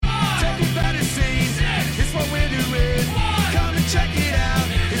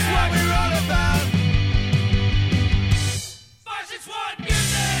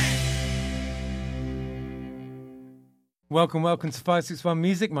Welcome to 561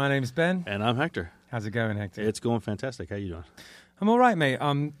 Music. My name's Ben. And I'm Hector. How's it going, Hector? It's going fantastic. How you doing? I'm all right, mate.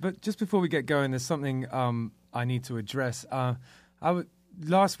 But just before we get going, there's something I need to address.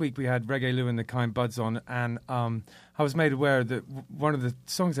 Last week we had Reggae Lou and the Kind Buds on, and I was made aware that one of the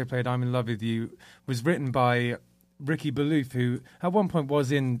songs they played, I'm in Love With You, was written by Ricky Balouf, who at one point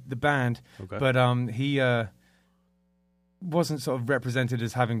was in the band, but he wasn't sort of represented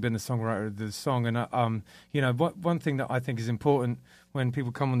as having been the songwriter of the song. And one thing that I think is important when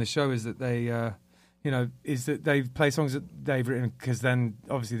people come on the show is that they is that they play songs that they've written, because then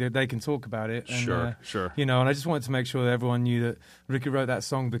obviously they can talk about it. And, Sure. And I just wanted to make sure that everyone knew that Ricky wrote that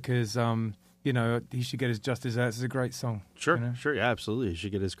song, because he should get his just desserts. It's a great song. Sure, yeah, absolutely. He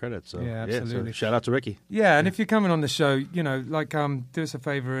should get his credit. So yeah, absolutely. So shout out to Ricky. Yeah, and if you're coming on the show, do us a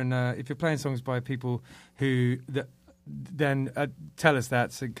favor, and if you're playing songs by people who then tell us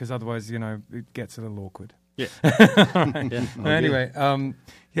that, because otherwise, it gets a little awkward. Yeah. Right. Anyway,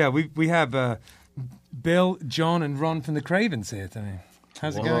 we have Bill, John, and Ron from the Cravens here today.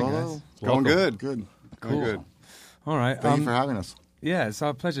 How's it going, guys? Going good. Good. Cool. Going good. All right. Thank you for having us. Yeah, it's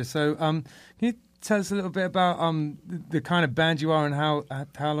our pleasure. So, can you tell us a little bit about the kind of band you are and how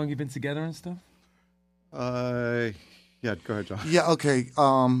long you've been together and stuff? Yeah, go ahead, John. Yeah, okay.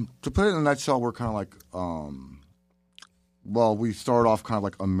 To put it in a nutshell, we're kind of like, we started off kind of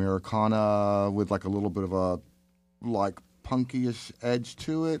like Americana with like a little bit of a like punky-ish edge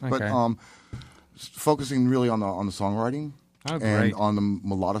to it, Okay. but focusing really on the songwriting and on the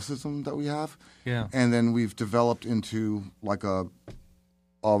melodicism that we have. Yeah. And then we've developed into like a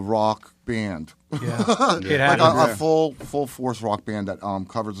rock band. Yeah. It Like happens. a full force rock band that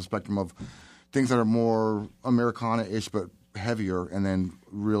covers the spectrum of things that are more Americana-ish but heavier, and then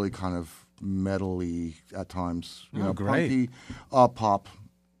really kind of metal-y at times. Great. Punky, pop,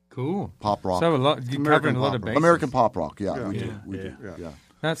 Cool. pop rock. So you're covering a lot of bases. American pop rock, yeah. We Yeah. do. Yeah.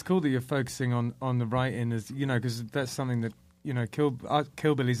 That's cool that you're focusing on the writing, as because that's something that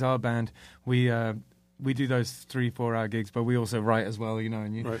Killbilly's our band. We do those 3-4 hour gigs, but we also write as well.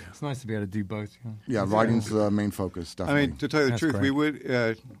 And Right. it's nice to be able to do both. Yeah, writing's the main focus, I definitely. mean, to tell you the That's truth,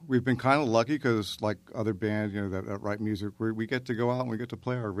 great. we've been kind of lucky because, like other bands, that write music, we get to go out and we get to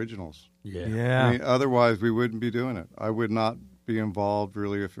play our originals. Yeah. I mean, otherwise, we wouldn't be doing it. I would not be involved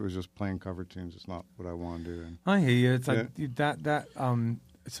really if it was just playing cover tunes. It's not what I want to do. I hear you. It's like that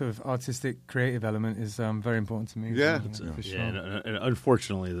sort of artistic, creative element is very important to me. Yeah. For sure. And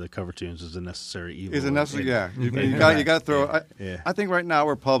unfortunately, the cover tunes is a necessary evil. Is it necessary? Yeah. You Yeah. got to throw. Yeah. I think right now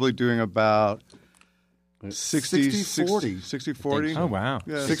we're probably doing about 60-40. 60-40. Oh wow.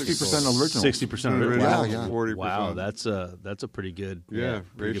 Yeah, 60% original. 60% original. Yeah, yeah. 40%. Wow, that's a pretty good. Yeah,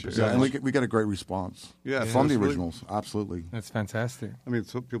 pretty ratio. good Yeah, percentage. and we get a great response Yeah, from the absolutely. originals. Absolutely. That's fantastic. I mean,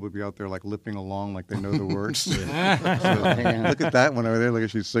 some people would be out there like lipping along like they know the words. So, look at that one over there. Look at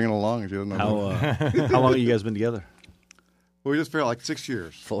she's singing along and she doesn't know. How long have you guys been together? Well, we just feel like 6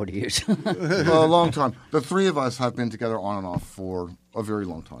 years. 40 years. A long time. The three of us have been together on and off for a very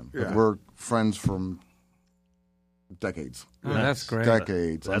long time. Yeah. We're friends from decades. Oh, that's great.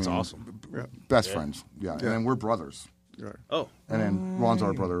 Decades. That's awesome. Best friends. Yeah. And then we're brothers. Right. Oh, And then Ron's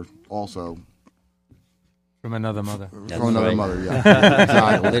our brother also. From another mother. From another right. mother, yeah.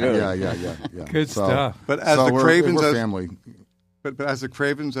 Exactly. Literally. Yeah. Good stuff. But as the we're Cravens, family. but as the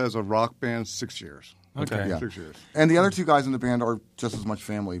Cravens as a rock band, 6 years. Okay. Yeah. 6 years. And the other two guys in the band are just as much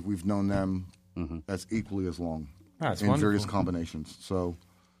family. We've known them as equally as long That's in various wonderful. combinations. So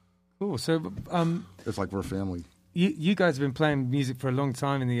Cool. So, it's like we're family. you guys have been playing music for a long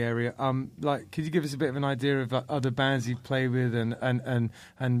time in the area. Could you give us a bit of an idea of other bands you've played with and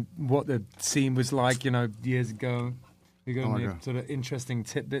what the scene was like, years ago? You got any God. sort of interesting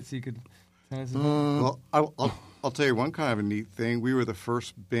tidbits you could tell us about? Well, I'll tell you one kind of a neat thing. We were the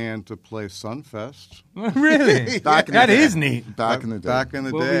first band to play Sunfest. Really? Back in the That day. is neat. Back in the day. Back in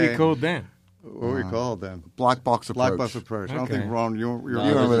the What day. were you called then? What were we called then? Black Box Approach. Black Bus Approach. I don't Okay. think, Ron, you were You No,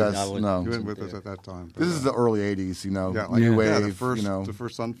 weren't with I us. wasn't- No. you weren't with us at that time. This is the early 80s, yeah, like, new yeah, wave, the first, you know. the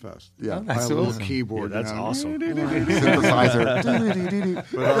first Sunfest. Yeah. Oh, that's a little awesome. keyboard. Yeah, that's awesome. Synthesizer.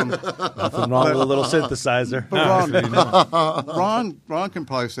 But, nothing wrong with a little synthesizer. Ron can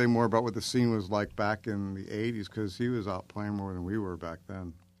probably say more about what the scene was like back in the 80s because he was out playing more than we were back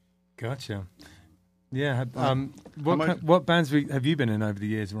then. Gotcha. Yeah. much- What bands have you been in over the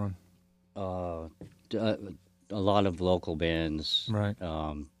years, Ron? A lot of local bands. Right.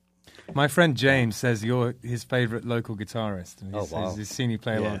 My friend James says you're his favorite local guitarist. And he Oh, says wow. he's seen you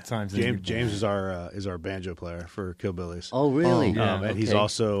play a lot of times. James is our banjo player for Killbillies. Oh, really? yeah. And he's Okay.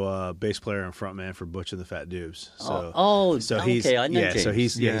 also bass player and frontman for Butch and the Fat Dubes. So, he's okay, I know James. so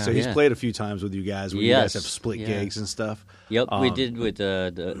he's Yeah. played a few times with you guys when you guys have Yes, split yeah. gigs and stuff. Yep, we did with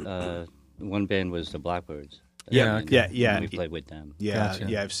the one band was the Blackbirds. Yeah, And okay. Yeah. We played with them. Yeah,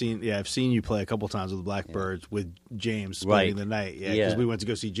 Gotcha. I've seen you play a couple times with the Blackbirds with James splitting Right. the night. Yeah, Yeah. because we went to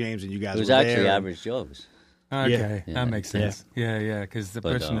go see James and you guys It was were actually there. Average Joe's. Okay, Yeah. that makes sense. Yeah, because the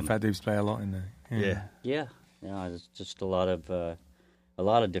But, Butch and the Fat Dubes play a lot in there. Yeah. Yeah, it's just a lot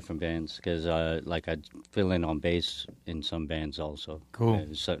of different bands because like I fill in on bass in some bands also. Cool.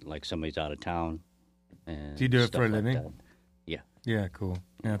 So, like somebody's out of town. And Do you do it stuff for a like living? that. Yeah. Yeah, cool.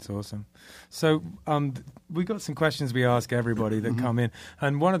 Yeah, that's awesome. So we got some questions we ask everybody that come in,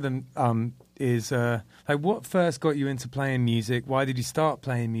 and one of them is like, what first got you into playing music? Why did you start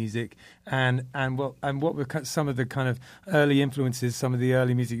playing music? And what were some of the kind of early influences, some of the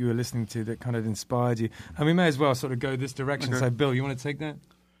early music you were listening to that kind of inspired you? And we may as well sort of go this direction. Okay. So, Bill, you want to take that?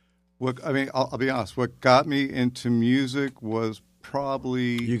 I'll be honest. What got me into music was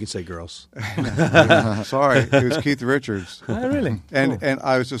probably You can say girls. sorry, it was Keith Richards. Oh, really? And Cool. and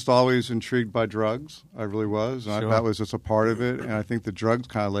I was just always intrigued by drugs. I really was. And Sure. that was just a part of it. And I think the drugs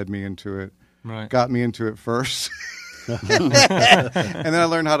kind of led me into it. Right. Got me into it first. And then I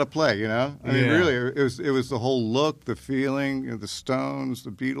learned how to play, you know? I mean, Yeah. really, it was the whole look, the feeling, the Stones,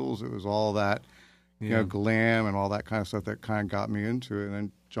 the Beatles. It was all that, Yeah. glam and all that kind of stuff that kind of got me into it. And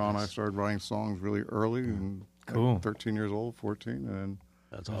then John and I started writing songs really early and Cool. 13 years old, 14. And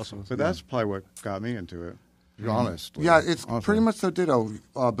That's awesome. but that's probably what got me into it, to be honest. Yeah, it's Honestly. pretty much so ditto.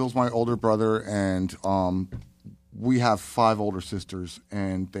 Bill's my older brother, and we have 5 older sisters,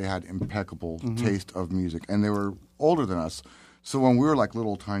 and they had impeccable taste of music, and they were older than us. So when we were like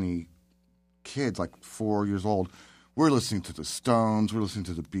little tiny kids, like 4 years old, we're listening to the Stones, we're listening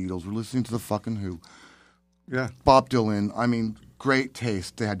to the Beatles, we're listening to the fucking Who, Yeah. Bob Dylan. I mean, great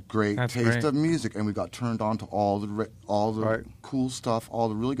taste. They had great That's taste great. of music, and we got turned on to all the Right. cool stuff, all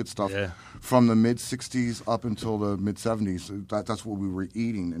the really good stuff Yeah. from the mid '60s up until the mid '70s. That's what we were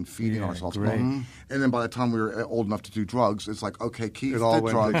eating and feeding Yeah, ourselves. great. on. And then by the time we were old enough to do drugs, it's like, okay, Keith It all did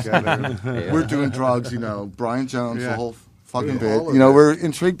went drugs. together. We're doing drugs, Brian Jones, the Yeah. whole fucking Yeah, all bit. of it. We're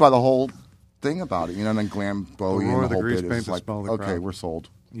intrigued by the whole thing about it. And then Glam Bowie roar and of the the whole grease bit paint, is the like, smell of the okay, crowd. we're sold.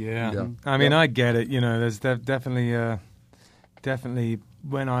 Yeah. Yeah. I mean, I get it. There's definitely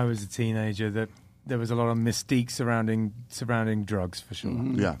when I was a teenager that there was a lot of mystique surrounding drugs for sure.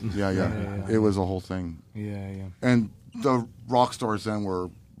 Yeah. It was a whole thing. Yeah. And the rock stars then were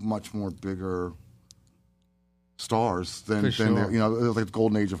much more bigger stars than For sure. it was like the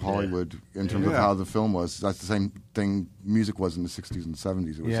golden age of Hollywood in terms of Yeah. how the film was. That's the same thing music was in the 60s and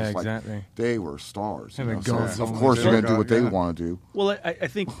 70s. It was Yeah, just like exactly. they were stars. Yeah, you the know? So gods of on course the you're going to show. do what they Yeah. want to do. Well, I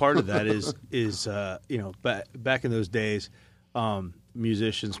think part of that is back in those days,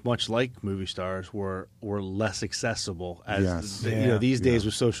 musicians, much like movie stars, were less accessible. As Yes. Yeah. these days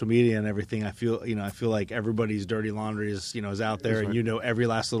with social media and everything, I feel like everybody's dirty laundry is out there, and every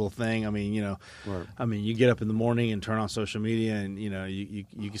last little thing. I mean, you get up in the morning and turn on social media, and you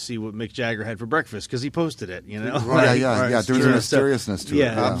can see what Mick Jagger had for breakfast because he posted it. Right, yeah. There was a True. mysteriousnness to it.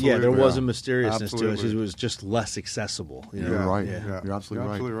 Yeah, Absolutely, there was yeah. a mysteriousness to it. Absolutely. It was just less accessible. You're right. Yeah. You're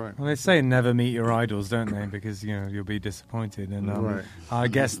absolutely right. Well, they say never meet your idols, don't they? Because you'll be disappointed. And Right. I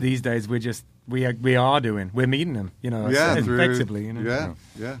guess these days we're meeting them. Yeah, effectively. Yeah.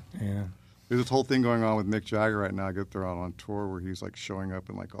 Yeah. There's this whole thing going on with Mick Jagger right now. I get there on tour where he's like showing up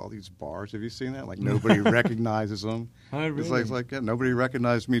in like all these bars. Have you seen that? Like nobody recognizes him. Oh, really? It's like nobody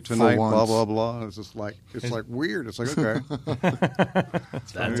recognized me tonight. Blah once. blah blah. And it's just like like weird. It's like okay,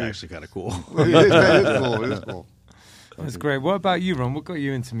 That's actually kind of cool. it is cool. It is cool. That's great. What about you, Ron? What got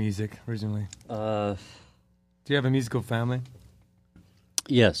you into music originally? Do you have a musical family?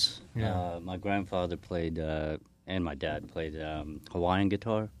 Yes. Yeah. My grandfather played, and my dad played Hawaiian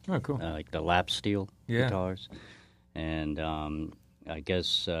guitar, Oh, cool. like the lap steel Yeah. guitars. And I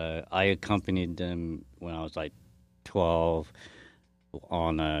guess I accompanied them when I was like 12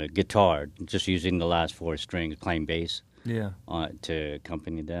 on a guitar, just using the last 4 strings, playing bass Yeah. to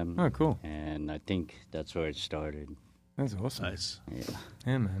accompany them. Oh, cool. And I think that's where it started. That's awesome. Nice. Yeah.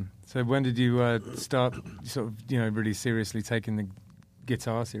 Yeah, man. So when did you start sort of, really seriously taking the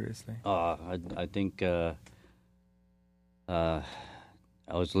guitar seriously? I think I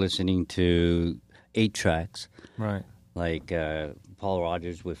was listening to 8 tracks, Right. like Paul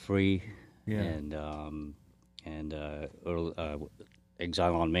Rogers with Free, Yeah. and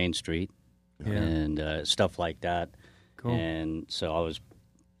Exile on Main Street, Yeah. and stuff like that. Cool. And so I was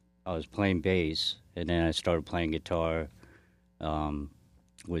I was playing bass, and then I started playing guitar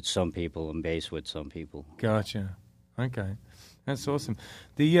with some people and bass with some people. Gotcha. Okay, that's awesome.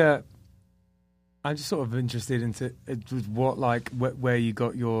 I'm just sort of interested into where you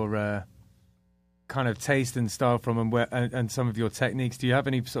got your kind of taste and style from, and some of your techniques. Do you have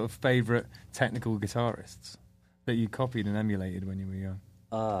any sort of favorite technical guitarists that you copied and emulated when you were young?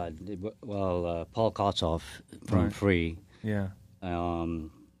 Paul Kossoff from Right. Free. Yeah.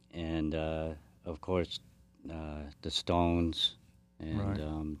 And of course, the Stones, and Right.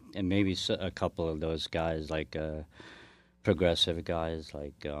 And maybe a couple of those guys, like progressive guys,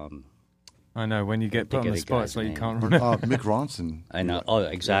 like I know when you get put on the Forget a spot, guy's so you name. can't remember. Mick Ronson. I know. Oh,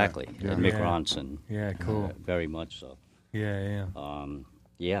 exactly. Yeah. Mick Yeah. Ronson. Yeah, cool. Very much so. Yeah.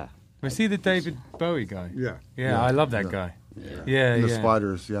 Yeah. Was he the David Bowie guy? Yeah. Yeah, I love that guy. Yeah, And the yeah.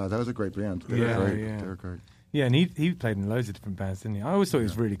 Spiders, yeah, that was a great band. They Yeah, were great. yeah. They were great. Yeah, and he played in loads of different bands, didn't he? I always thought he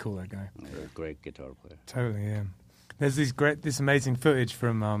was really cool, that guy. Great guitar player. Totally, yeah. There's this amazing footage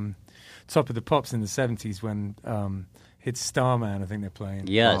from Top of the Pops in the 70s when it's Starman, I think they're playing.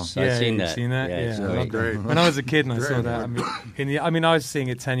 Yes, Yeah, I've seen you've that. seen that? Yeah, it's Yeah, I great. love that. Great. When I was a kid and I saw Great. that, I was seeing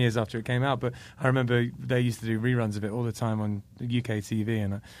it 10 years after it came out, but I remember they used to do reruns of it all the time on UK TV,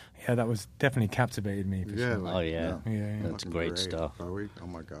 and that was definitely captivated me. For Yeah. sure. Like, Oh yeah, Yeah. that's fucking great stuff. Bowie. Oh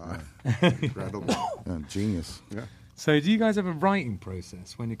my God. Incredible. Yeah, genius. Yeah. So, do you guys have a writing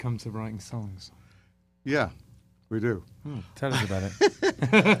process when it comes to writing songs? Yeah, we do. Tell us about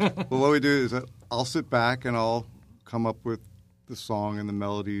it. Well, what we do is that I'll sit back and I'll come up with the song and the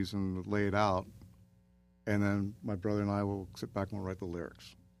melodies and lay it out, and then my brother and I will sit back and we'll write the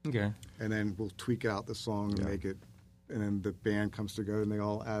lyrics, Okay. and then we'll tweak out the song and make it, and then the band comes together and they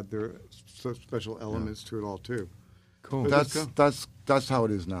all add their special elements to it all too. Cool. But That's how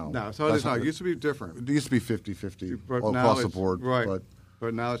it is now. No, so it is now. It used to be different, It used to be 50-50 but all now across the it's- board. right?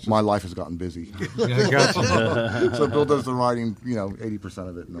 But now it's just, my life has gotten busy. Yeah, gotcha. So Bill does the writing, 80%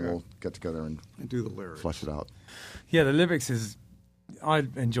 of it, and then we'll get together and and do the lyrics. flesh it out. Yeah, the lyrics is. I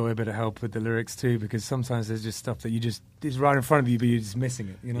enjoy a bit of help with the lyrics too, because sometimes there's just stuff that is right in front of you, but you're just missing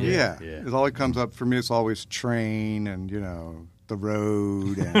it. You know? Yeah, Yeah. it always comes up for me. It's always train and the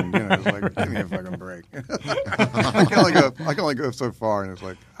road and it's like give me a fucking break. I can only go so far, and it's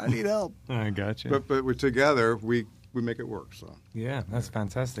like I need help. I gotcha. But we're together. We make it work. So Yeah, that's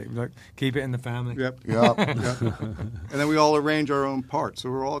fantastic. Like, keep it in the family. yep. Yeah. And then we all arrange our own parts, so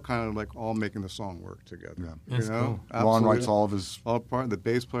we're all kind of like all making the song work together. Yeah. That's cool. Ron Absolutely. writes all of his. all part. The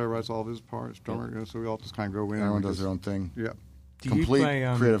bass player writes all of his parts. Drummer, so we all just kind of go in. Everyone and does just, their own thing. Yeah. Do Complete you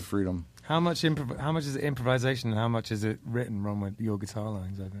play, creative freedom. How much is it improvisation and how much is it written, Ron, with your guitar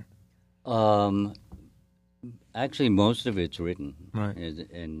lines over? Actually, most of it's written, Right.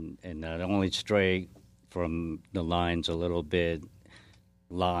 and not only stray from the lines a little bit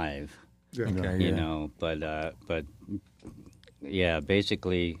live, Yeah. Okay, you yeah. know. But yeah,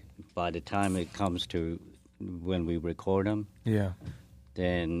 basically, by the time it comes to when we record them, Yeah,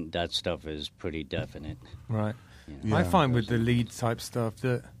 then that stuff is pretty definite. right. Yeah. I find with the lead type stuff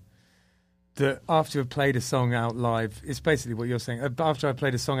that after I've played a song out live, it's basically what you're saying. After I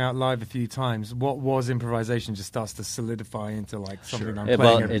played a song out live a few times, what was improvisation just starts to solidify into like something I'm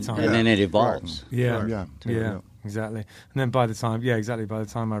playing every time. and then it evolves. Yeah, Yeah. yeah, exactly. And then by the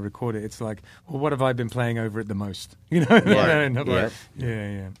time I record it, it's like, well, what have I been playing over it the most? You know? Right.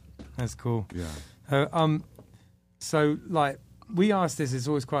 Yeah. That's cool. Yeah. So, like, we asked this. It's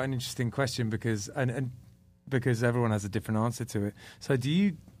always quite an interesting question because because everyone has a different answer to it. So, do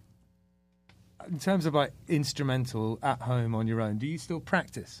you, in terms of like instrumental at home on your own, do you still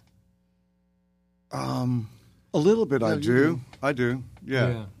practice? A little bit, I you do. I do. Yeah,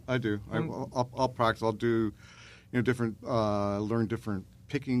 Yeah. I do. I'll practice. I'll do, different, learn different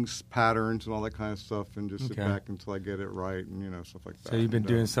pickings patterns and all that kind of stuff, and just sit Okay. back until I get it right, and stuff like that. So you've been And,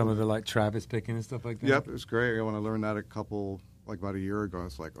 doing some of the like Travis picking and stuff like that. Yep, it's great. When I learned that about a year ago,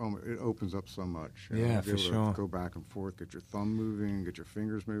 it's like, it opens up so much. Yeah, to be for able to sure. Go back and forth, get your thumb moving, get your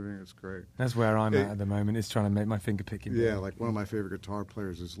fingers moving. It's great. That's where I'm at the moment. Is trying to make my finger picking. Yeah, better. like one of my favorite guitar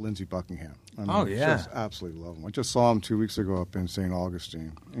players is Lindsey Buckingham. I mean, Oh, yeah. just absolutely love him. I just saw him 2 weeks ago up in St.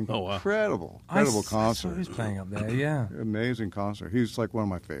 Augustine. Incredible, incredible I saw concert. who's playing up there. Yeah. Amazing concert. He's like one of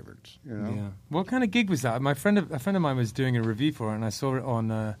my favorites. Yeah. What kind of gig was that? A friend of mine was doing a review for it, and I saw it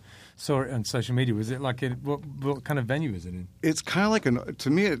on social media. Was it like what kind of venue is it in? It's kind of like to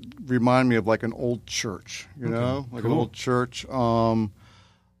me, it reminded me of like an old church. Like an cool. old church.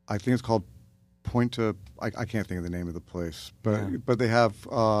 I think it's called Pointe. I can't think of the name of the place, but they have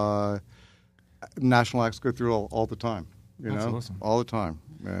national acts go through all the time. That's awesome. all the time.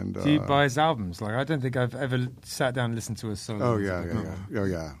 And Do you buy his albums? Like, I don't think I've ever sat down and listened to a solo. Oh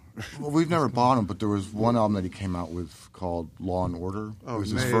yeah. Well, we've never bought him, but there was one album that he came out with called Law and Order. Oh, it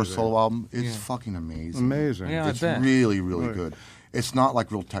was amazing. his first solo album. It's fucking amazing. Amazing. Yeah, It's I bet. really, really good. It's not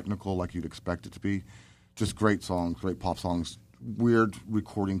like real technical like you'd expect it to be. Just great songs, great pop songs. Weird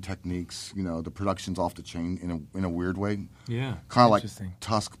recording techniques. You know, the production's off the chain in a weird way. Yeah. Kind of like Interesting.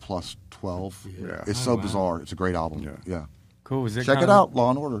 Tusk plus 12. Yeah. It's so bizarre. It's a great album. Yeah. Cool. Is it Check kind it of- out, Law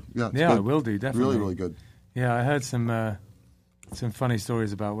and Order. Yeah, it's Yeah, good. I will do, definitely. Really, really good. Yeah, I heard some funny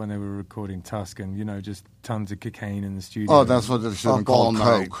stories about when they were recording Tusk and, just tons of cocaine in the studio. Oh, that's what it should have been Up all called,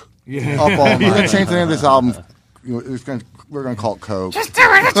 night. Coke. Yeah. Up all night. We're going to change the name of this album. We're going to call it Coke. Just do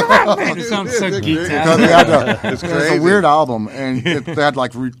it. It's your own. It sounds so geeked Because out. they had to, It's it's crazy. a weird album, and they had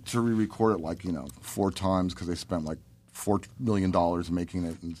like to re-record it 4 times because they spent like $4 million making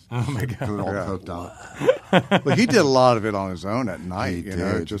it. And Oh, my God. It all Yeah. coked out. But he did a lot of it on his own at night. He You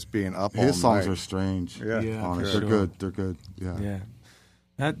know, did. just being up all His songs night. are strange. Yeah. Yeah, Honest. for They're sure. good. They're good. Yeah.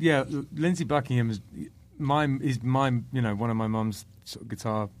 Yeah. Lindsey Buckingham is my one of my mum's sort of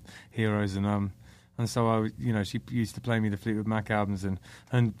guitar heroes, and so she used to play me the Fleetwood Mac albums and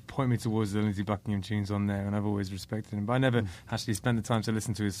point me towards the Lindsey Buckingham tunes on there, and I've always respected him. But I never actually spent the time to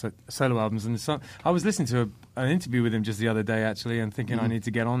listen to his solo albums. And I was listening to an interview with him just the other day actually, and thinking I need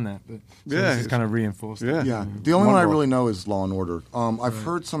to get on that. But this is kind of reinforced. Yeah. Yeah. The only one I Wonderful. really know is Law and Order. I've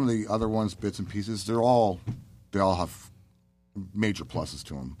heard some of the other ones, bits and pieces. They all have major pluses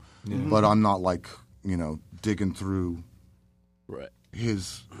to them. But I'm not digging through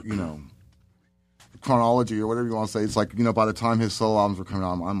his chronology or whatever you want to say. It's like by the time his solo albums were coming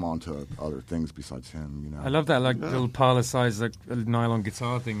out, I'm on to other things besides him. I love that little parlor-sized nylon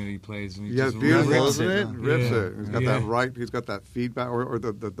guitar thing that he plays. And he Yeah, just it's beautiful, rips isn't it? Rips Yeah. it. He's got that right. He's got that feedback or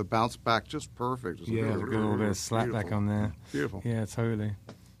the bounce back just perfect. Just Yeah, a little bit of slapback beautiful. on there. Beautiful. Yeah, totally.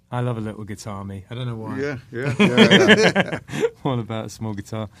 I love a little guitar, me. I don't know why. Yeah. All about a small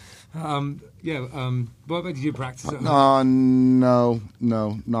guitar. What about you practice at home? No,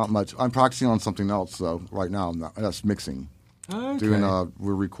 not much. I'm practicing on something else though. Right now, that's mixing. Okay.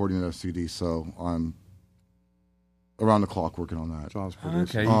 We're recording a CD, so I'm around the clock working on that. John's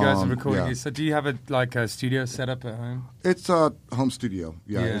producing. Okay, you guys are recording yeah. it. So do you have a studio set up at home? It's a home studio.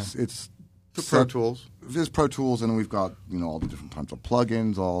 Yeah, Yeah. it's The Pro Tools. There's Pro Tools, and then we've got all the different types of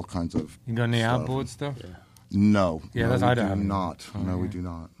plugins, all kinds of. You got any stuff. outboard stuff? No, Yeah, no, that's- we I don't do have any. not. Oh, No, we yeah. do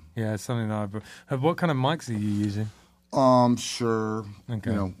not. Yeah, it's something that what kind of mics are you using? Sure.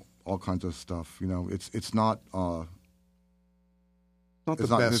 Okay. All kinds of stuff. It's not. Not the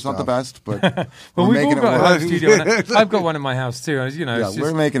It's not. best. It's not the stuff. best, but Well, we're we've making all got it a work. home studio. And I've got one in my house too. It's Yeah, just,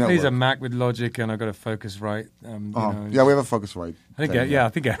 we're making it I use a work. Mac with Logic, and I've got a Focusrite. Yeah, we have a Focusrite. I think thing, I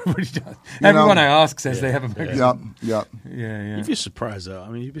think everybody does. Everyone I ask says they have a Focusrite. Yeah. Yeah. You'd be surprised, though. I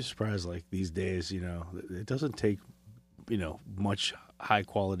mean, you'd be surprised, like, these days, it doesn't take, much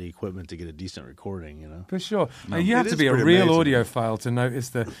high-quality equipment to get a decent recording, For sure. You have It to is be a pretty real amazing. audiophile to notice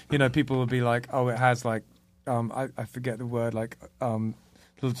that, people will be like, oh, it has like, I forget the word, like,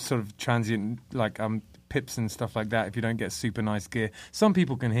 little sort of transient, like, pips and stuff like that if you don't get super nice gear. Some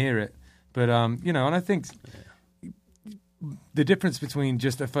people can hear it, but, and I think the difference between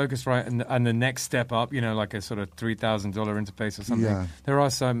just a Focusrite and the next step up, like a sort of $3,000 interface or something, Yeah. there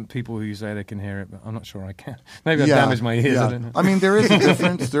are some people who say they can hear it, but I'm not sure I can. Maybe I've damaged my ears. Yeah. I don't know. I mean, there is a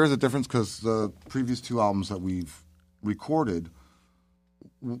difference. There is a difference because the previous 2 albums that we've recorded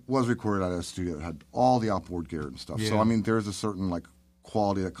was recorded at a studio that had all the outboard gear and stuff. So Yeah. I mean, there is a certain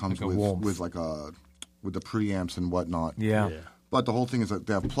quality that comes Like a warmth. with with the preamps and whatnot. Yeah. But the whole thing is that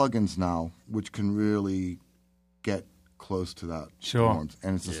they have plugins now which can really get close to that Sure. warmth.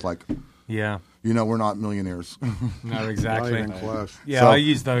 And it's just Yeah. we're not millionaires. No, Not exactly. even close. Yeah, So- I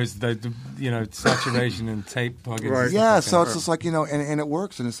use those, the saturation and tape plugins. and Right. stuff Yeah, like so that. it's just and it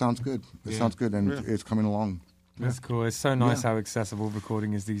works and it sounds good. It sounds good and it's coming along. That's cool. It's so nice how accessible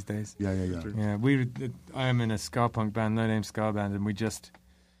recording is these days. Yeah. Yeah, I am in a ska punk band, No Name Ska Band, and we just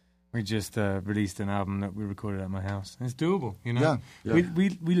released an album that we recorded at my house. It's doable, Yeah.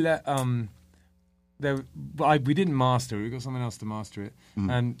 We let we didn't master it. We got someone else to master it,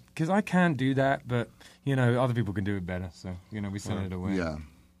 and because I can do that, but other people can do it better. So we sent it away. Yeah.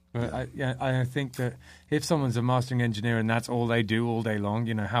 But I think that if someone's a mastering engineer and that's all they do all day long,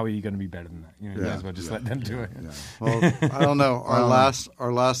 how are you going to be better than that? You may as well just let them do it. Yeah. Well, I don't know. Our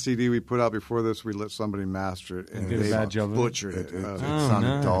last CD we put out before this, we let somebody master it, and did a they bad job of it? butchered It it. sounded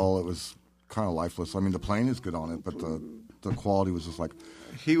no. dull. It was kind of lifeless. I mean, the playing is good on it, but the quality was just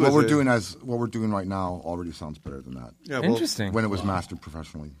what we're doing right now already sounds better than that. Yeah, well, Interesting. When it was mastered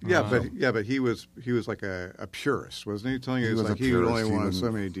professionally. Yeah, but he was like a purist, wasn't he? Telling you He was like a he purist. only He wanted wouldn't-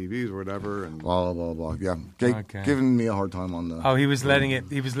 so many DVs or whatever, and Blah blah blah. Yeah, Okay. giving me a hard time on the. Oh, he was letting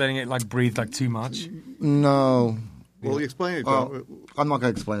it like breathe like too much. No. well, he explained it. I'm not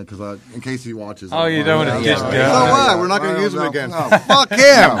going to explain it because in case he watches. Oh, you don't want to dish So dirt. what? We're not going to use him again. No, fuck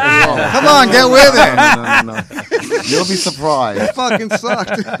him! Come on, get with it. No. You'll be surprised. Fucking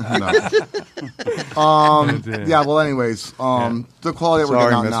sucked. Yeah. Well, anyways, the quality that we're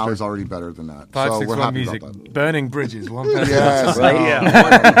Sorry, getting out now mister. is already better than that. 561 so we're happy music, about that. burning bridges, one person. Yes.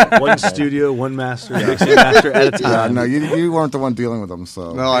 Yeah, one studio, one master, mixing master at a Yeah, time. no, you weren't the one dealing with them,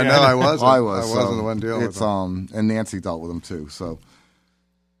 so No, I know I wasn't. I was. I wasn't so the one dealing with it's them. and Nancy dealt with them too. So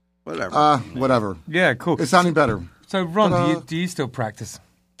Whatever. whatever. Yeah, cool. It's sounding better. So, Ron, do you still practice?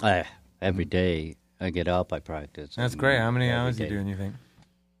 Every day I get up, I practice. That's great. How many Every hours are you day. doing, you think?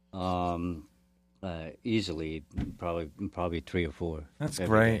 Easily, probably 3 or 4. That's every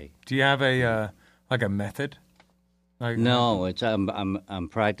great. day. Do you have a like a method? Like, No, it's I'm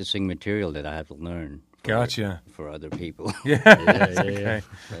practicing material that I have to learn. Gotcha. For other people. Yeah, that's okay.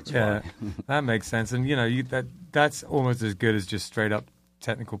 That's Yeah, why. that makes sense. And that's almost as good as just straight up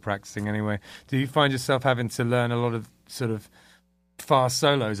technical practicing. Anyway, do you find yourself having to learn a lot of sort of fast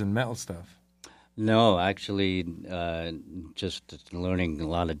solos and metal stuff? No, actually, just learning a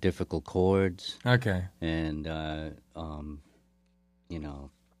lot of difficult chords, Okay. and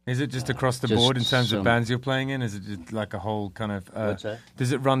Is it just across the just board in terms of some- bands you're playing in? Is it just like a whole kind of? What's that?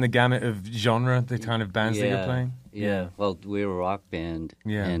 Does it run the gamut of genre, the kind of bands that you're playing? Yeah. Well, we're a rock band.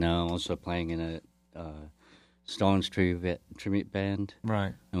 Yeah. And I'm also playing in a Stones tribute band.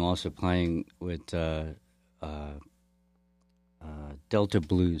 Right. I'm also playing with Delta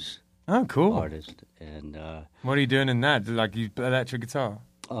Blues Oh, cool. artist, and What are you doing in that? Like you play electric guitar?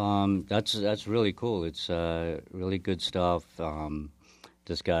 that's really cool. It's really good stuff.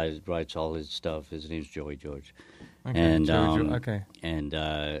 This guy writes all his stuff. His name's Joey George. Okay. And okay. and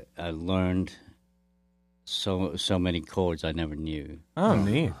I learned so many chords I never knew Oh,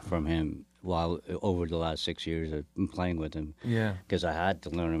 neat. from him while over the last 6 years I've been playing with him, Yeah. because I had to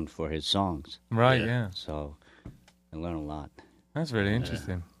learn them for his songs. Right. Yeah. So I learned a lot. That's really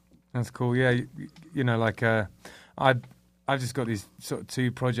interesting. That's cool. Yeah. Like I've just got these sort of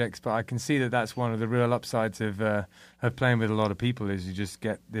 2 projects, but I can see that that's one of the real upsides of playing with a lot of people is you just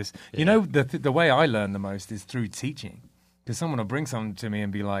get this. Yeah. The way I learn the most is through teaching, because someone will bring something to me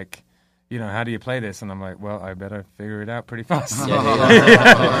and be like, how do you play this? And I'm like, well, I better figure it out pretty fast.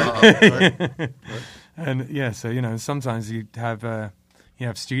 And yeah, so sometimes you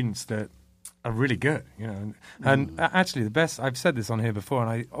have students that are really good, And actually, the best, I've said this on here before, and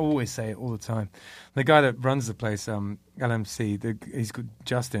I always say it all the time. The guy that runs the place, LMC, he's called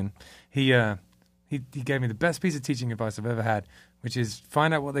Justin. He gave me the best piece of teaching advice I've ever had, which is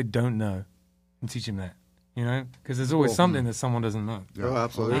find out what they don't know and teach them that. Because there's always something that someone doesn't know. Oh,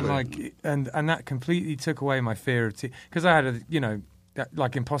 absolutely. And that completely took away my fear of because I had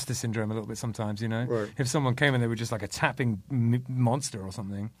like imposter syndrome a little bit sometimes. Right. If someone came and they were just like a tapping monster or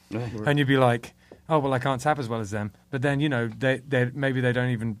something, Right. and you'd be like, oh well, I can't tap as well as them. But then they maybe they don't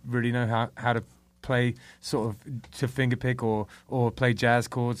even really know how to play sort of to fingerpick or play jazz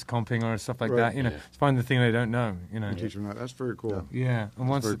chords, comping or stuff like Right. that. Find the thing they don't know. Teach them that. That's very cool. Yeah,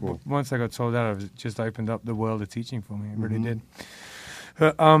 and very cool. once I got told that, it just opened up the world of teaching for me. It really did.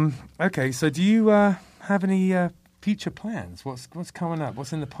 But, okay, so do you have any future plans? What's coming up?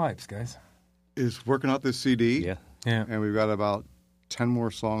 What's in the pipes, guys? Is working out this CD. Yeah. Yeah. And we've got about 10 more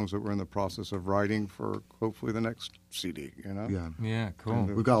songs that we're in the process of writing for hopefully the next CD. Yeah. Yeah, cool.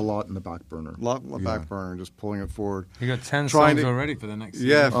 And We've got a lot in the back burner. lot back burner, just pulling it forward. You got 10 Trying songs to- already for the next.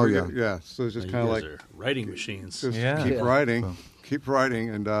 Yeah. Oh, forget- yeah. So it's just You kind of guys like are writing machines. just Yeah. keep Yeah. writing,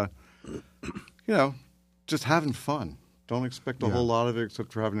 and just having fun. Don't expect a whole lot of it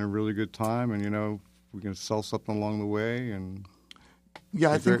except for having a really good time, and we can sell something along the way. And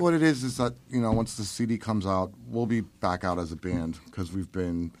Yeah, I Is there- think what it is that, once the CD comes out, we'll be back out as a band because we've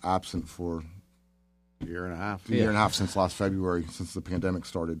been absent for a year and a half. a year and a half since last February, since the pandemic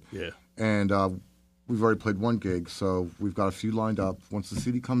started. Yeah. And we've already played 1 gig, so we've got a few lined up. Once the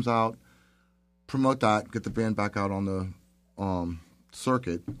CD comes out, promote that, get the band back out on the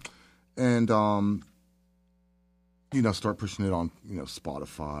circuit, and start pushing it on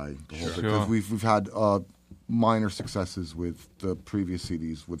Spotify. The whole thing. 'Cause we've had minor successes with the previous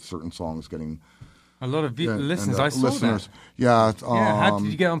CDs with certain songs getting A lot of and, listeners. I saw listeners. that. Yeah. Yeah, how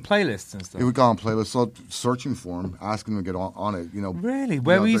did you get on playlists and stuff? It would go on playlists, so searching for them, asking them to get on it. Really?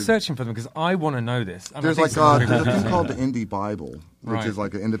 Where were you searching for them? Because I want to know this. And I There's think like some other there's a people thing don't called know the Indie Bible, which Right. is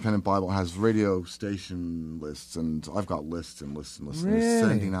like an independent Bible. It has radio station lists, and I've got lists and lists and lists. And Really?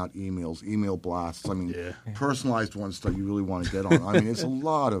 sending out emails, email blasts. I mean, personalized ones that you really want to get on. I mean, it's a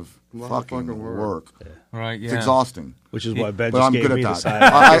lot of fucking work. Right, yeah. It's exhausting. Which is why Ben But just I'm gave good me at the that. side.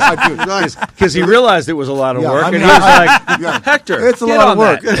 I do. Because he realized it was a lot of Yeah, work, I mean, and he was like, Yeah. Hector, It's a get lot on of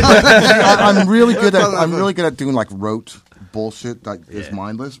work. that. I'm really good at doing like rote bullshit that is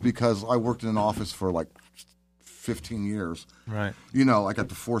mindless because I worked in an office for like 15 years. Right. You know, like at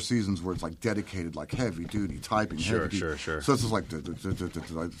the Four Seasons where it's like dedicated, like heavy duty typing. Sure. So it's just like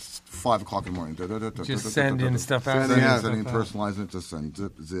 5 o'clock in the morning. Just sending stuff out. Sending, personalizing it, just send,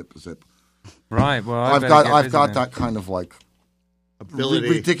 zip. Right, well, I've got that kind of like Ability.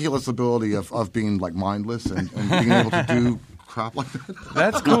 ridiculous ability of being like mindless and being able to do crap like that.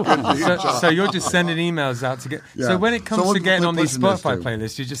 That's cool. So you're just sending emails out to get. Yeah. So when it comes So to getting on these pushing this Spotify too.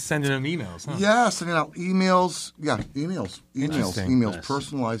 playlists, you're just sending them emails, huh? Yeah, sending out emails. Yeah, Interesting. emails, Nice.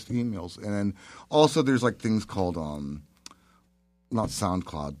 personalized emails, and then also there's like things called not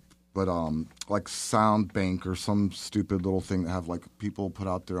SoundCloud, but like SoundBank or some stupid little thing that have like people put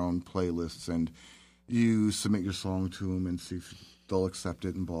out their own playlists, and you submit your song to them and see if they'll accept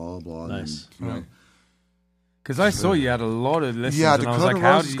it and blah blah. Nice. And, you know. Because I saw you had a lot of listeners, Yeah, and I was Dakota like,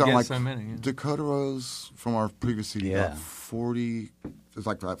 how Rose did has you got get like so many? Yeah. Dakota Rose from our previous CD Yeah. got 40. It's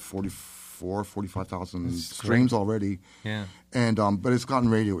like that 45,000 That's streams already. Yeah. And but it's gotten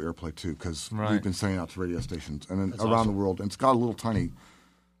radio airplay too because Right. we've been sending out to radio stations and then around the world. And it's got a little tiny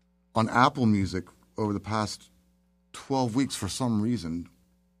on Apple Music over the past 12 weeks for some reason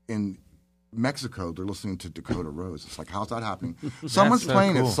in Mexico they're listening to Dakota Rose. It's like, how's that happening? Someone's so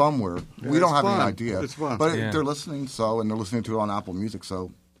playing cool. it somewhere. We don't it's have fun. any idea. It's fun. But Yeah. they're listening and they're listening to it on Apple Music.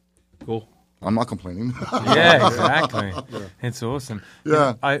 So Cool. I'm not complaining. Yeah, exactly. It's awesome.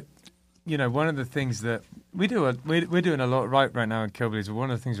 Yeah. One of the things that we're doing a lot right now in Killbillies, but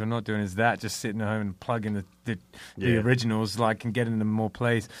one of the things we're not doing is that, just sitting at home and plugging the originals, like, and getting them more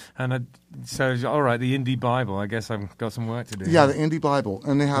plays. And so, all right, the Indie Bible, I guess I've got some work to do. Yeah, the Indie Bible,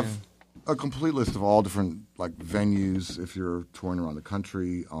 and they have a complete list of all different like venues if you're touring around the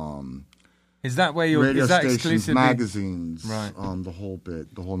country. Is that where you're? Radio Is that stations, exclusively? magazines, Right. the whole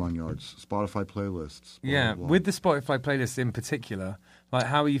bit, the whole 9 yards. Spotify playlists. Blah, Yeah, blah, blah. with the Spotify playlists in particular, like,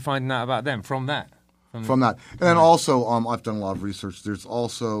 how are you finding out about them from that? From that, and then also I've done a lot of research. There's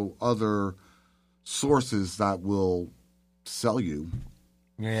also other sources that will sell you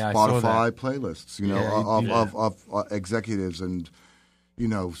Yeah, I saw Spotify that. playlists. You Yeah, know, of executives and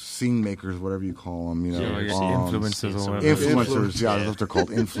scene makers, whatever you call them. You know, Sure, yeah, influencers or whatever. Influencers, yeah, that's what they're called,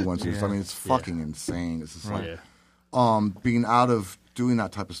 influencers. Yeah. I mean, it's fucking insane. It's just Right. like being out of doing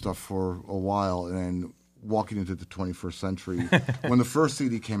that type of stuff for a while and then walking into the 21st century when the first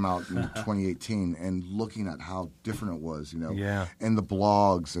CD came out in 2018 and looking at how different it was, Yeah. and the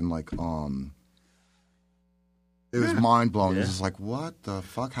blogs and like it was mind blowing. It was just like, what the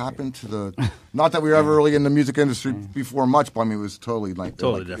fuck happened to the? Not that we were ever really in the music industry before much, but I mean, it was totally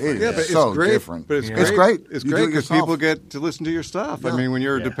Totally different. It is Yeah, but so it's great. different. But it's Yeah. great. It's great. It's You do great it because yourself. people get to listen to your stuff. I Yeah. mean, when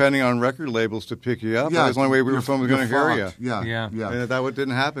you're Yeah. depending on record labels to pick you up, Yeah, that was the only way you're- someone was you're going to hear you. fucked. Yeah, Yeah. yeah. And if that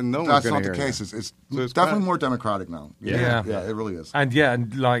didn't happen, no one That's was not going to the hear case. you. It's So it's definitely bad. more democratic now. Yeah. yeah, it really is.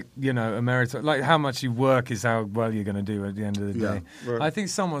 And like, America, like, how much you work is how well you're going to do at the end of the Yeah. day. Right. I think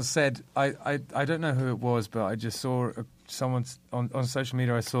someone said, I don't know who it was, but I just saw someone on social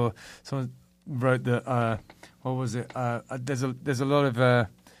media. I saw someone wrote that what was it? There's a lot of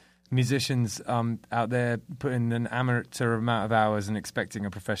musicians out there putting an amateur amount of hours and expecting a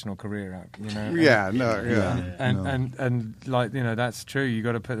professional career out. Yeah, no, yeah. And like, that's true. You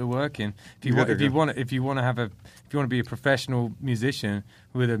got to put the work in. If you gotta want to be a professional musician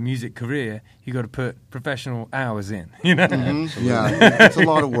with a music career, you got to put professional hours in. Mm-hmm. Yeah, it's a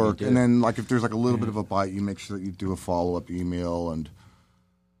lot of work. And then, like, if there's like a little bit of a bite, you make sure that you do a follow up email and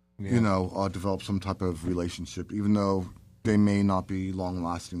develop some type of relationship, even though they may not be long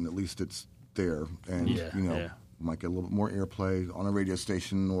lasting. At least it's there, and might get a little bit more airplay on a radio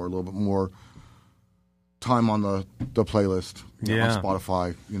station or a little bit more time on the playlist on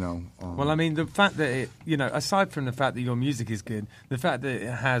Spotify. Well, I mean, the fact that it, aside from the fact that your music is good, the fact that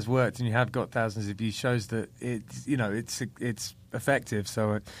it has worked and you have got thousands of views shows that it's effective.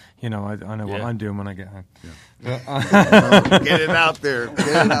 So, I know what I'm doing when I get home. Get it out there. Get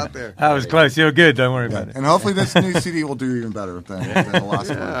it out there. That was close. You're good. Don't worry about it. And hopefully this new CD will do even better than the last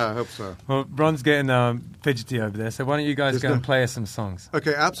one. Yeah, I hope so. Well, Ron's getting fidgety over there, so why don't you guys go and play us some songs?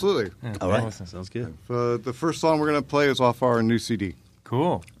 Okay, absolutely. Yeah, All right. awesome. Sounds good. The first song we're going to play is off our new CD.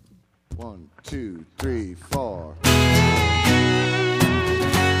 Cool. 1, 2, 3, 4.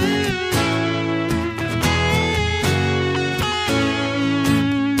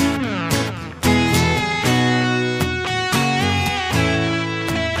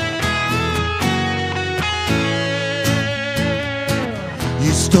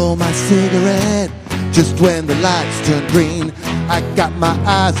 stole my cigarette just when the lights turned green. I got my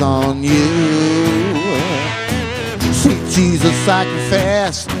eyes on you. Sweet Jesus, I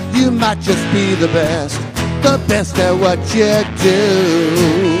confess, you might just be the best at what you do.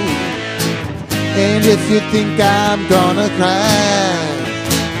 And if you think I'm gonna cry,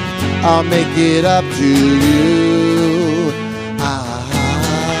 I'll make it up to you.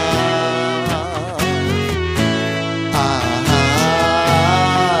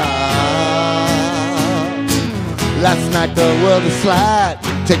 Last night the world was flat.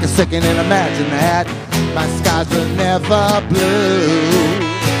 Take a second and imagine that. My skies were never blue.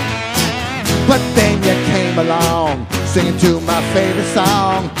 But then you came along, singing to my favorite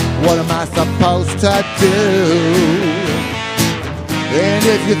song. What am I supposed to do? And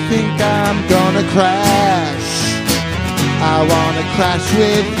if you think I'm gonna crash, I wanna crash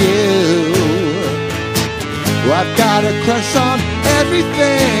with you. I've got a crush on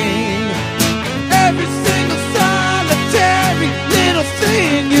everything, every single solitary little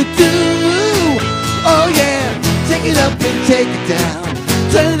thing you do. Oh yeah, take it up and take it down,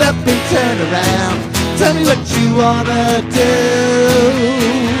 turn it up and turn around. Tell me what you wanna do.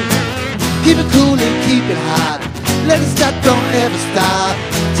 Keep it cool and keep it hot. Let it stop, don't ever stop.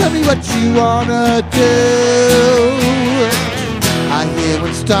 Tell me what you wanna do. I hear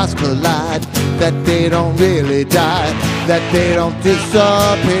when stars collide that they don't really die, that they don't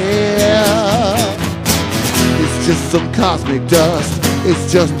disappear. It's just some cosmic dust,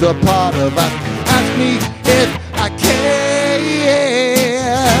 it's just a part of us. Ask me if I care.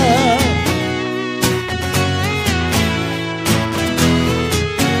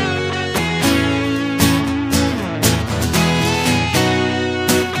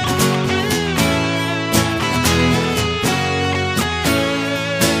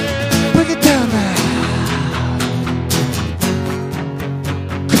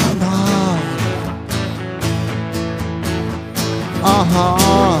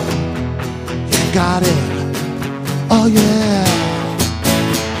 You got it. Oh yeah.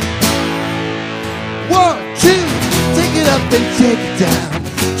 1, 2, take it up and take it down.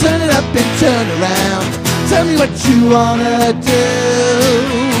 Turn it up and turn around. Tell me what you wanna do.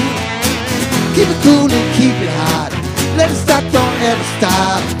 Keep it cool and keep it hot. Let it stop, don't ever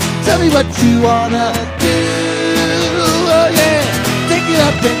stop. Tell me what you wanna do. Oh yeah. Take it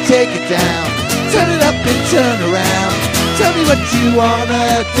up and take it down. Turn it up and turn around. Tell me what you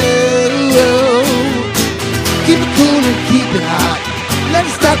wanna do. Keep it cool and keep it hot. Let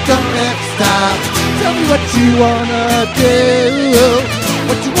it stop, don't let it stop. Tell me what you wanna do.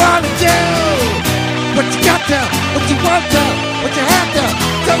 What you wanna do. What you got to, what you want to, what you have to.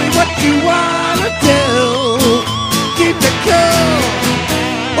 Tell me what you wanna do. Keep it cool.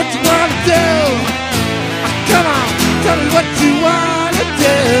 What you wanna do. Come on, tell me what you wanna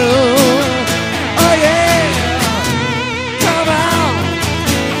do. Oh yeah.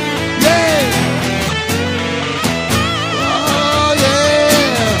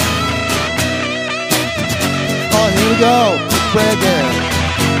 Go, reggae.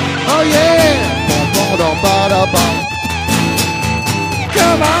 Oh yeah. Bum, bum, bum, bum, bum.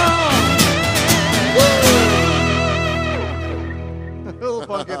 Come on. A little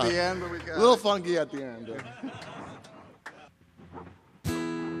funky at the end, but we got A little funky at the end.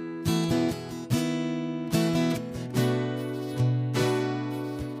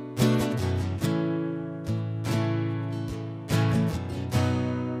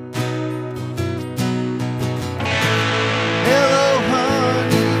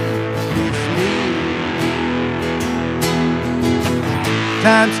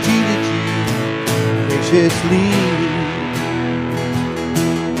 Times treated you graciously.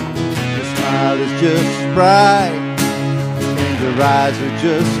 Your smile is just as bright, and your eyes are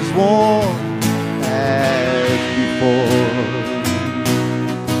just as warm as before.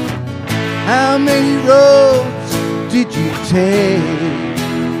 How many roads did you take?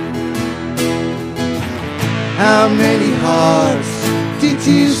 How many hearts did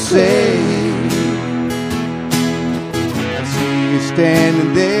you save?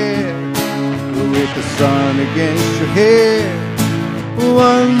 Standing there with the sun against your hair.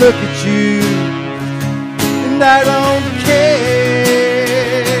 One look at you and I don't care.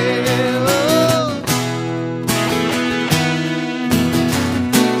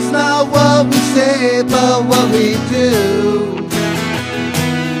 It's not what we say but what we do.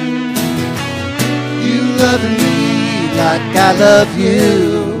 You love me like I love you.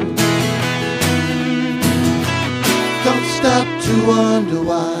 Don't stop to wonder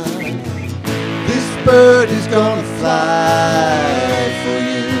why this bird is gonna fly for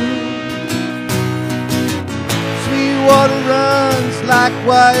you. Sweet water runs like like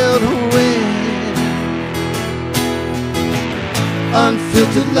wild wind,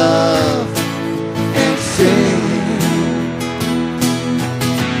 unfiltered love and sin.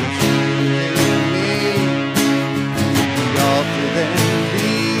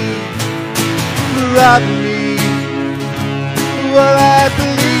 Rob me what I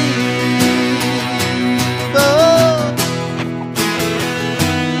believe. Oh,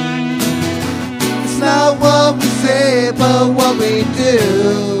 it's not what we say, but what we do.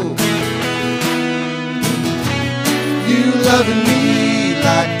 You loving me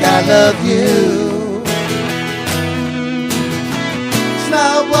like I love you. It's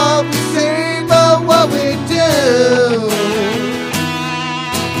not what we say, but what we do.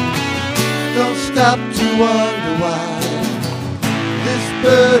 Don't stop to wonder why this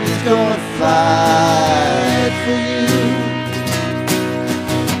bird is gonna fly for you.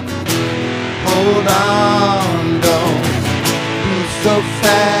 Hold on, don't move so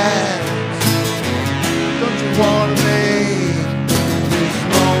fast. Don't you wanna make this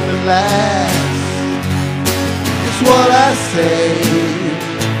moment last? It's what I say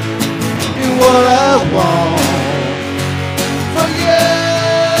and what I want for you.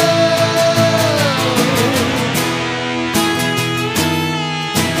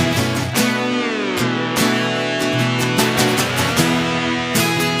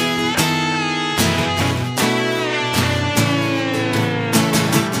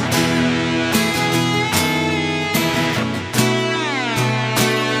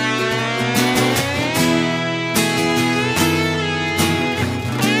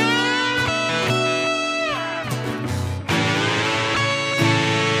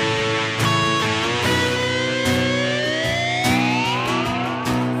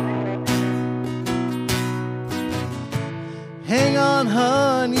 Hang on,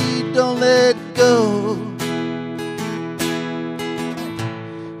 honey, don't let go.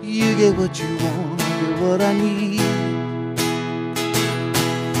 You get what you want, I get what I need.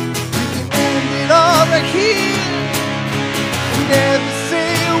 You can end it all right here. Never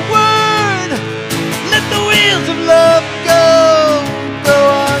say a word. Let the wheels of love go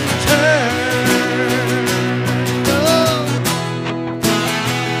on turn. Oh.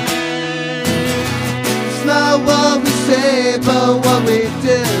 It's not what we say, but what we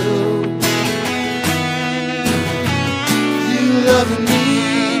do. You loving me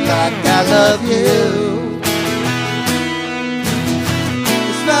like I love you.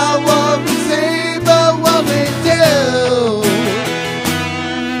 It's not what we say, but what we do.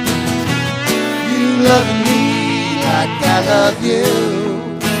 You loving me like I love you.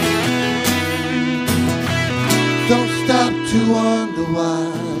 Don't stop to wonder why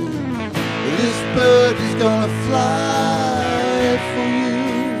this bird is gonna fly for you.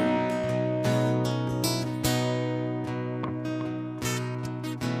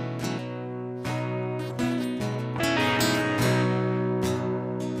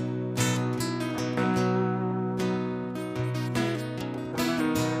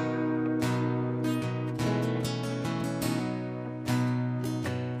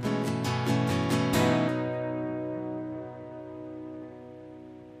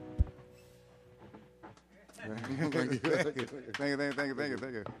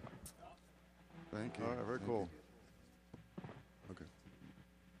 Thank you. Thank you. All right, very cool. Okay.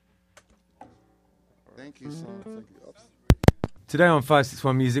 Thank you, son. Thank you. Oops. Today on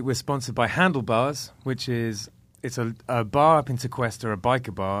 561 Music, we're sponsored by Handlebars, which is a bar up in Sequester, a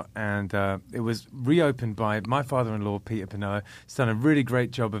biker bar, and it was reopened by my father-in-law, Peter Pinoa. He's done a really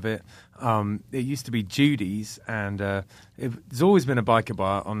great job of it. It used to be Judy's, and there's always been a biker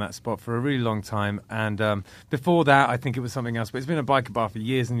bar on that spot for a really long time. And before that, I think it was something else, but it's been a biker bar for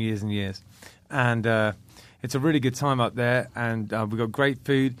years and years and years. And it's a really good time up there, and we've got great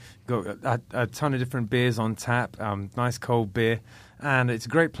food, got a ton of different beers on tap, nice cold beer, and it's a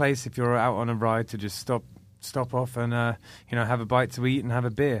great place if you're out on a ride to just stop off and have a bite to eat and have a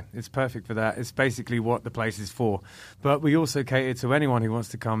beer. It's perfect for that. It's basically what the place is for. But we also cater to anyone who wants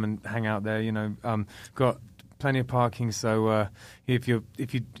to come and hang out there. Got plenty of parking, so if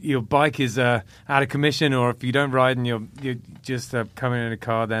your bike is out of commission, or if you don't ride and you're just coming in a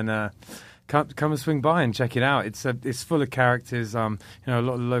car, then come and swing by and check it out. It's full of characters. A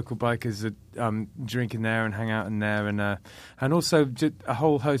lot of local bikers are drinking there and hang out in there, and also just a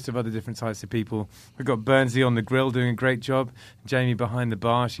whole host of other different types of people. We've got Bernsey on the grill doing a great job. Jamie behind the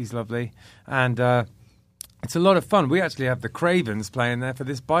bar, she's lovely, and it's a lot of fun. We actually have the Cravens playing there for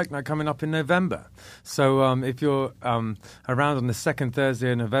this bike night coming up in November. So if you're around on the second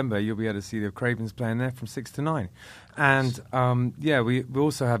Thursday of November, you'll be able to see the Cravens playing there from 6 to 9. And we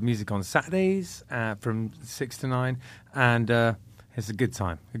also have music on Saturdays from 6 to 9. And it's a good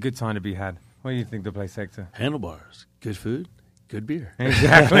time to be had. What do you think, the place, Hector? Handlebars, good food, good beer.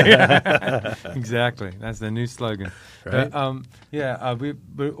 Exactly. Exactly. That's the new slogan. Right. But,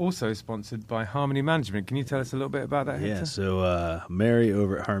 we're also sponsored by Harmony Management. Can you tell us a little bit about that, Hector? Yeah, so Mary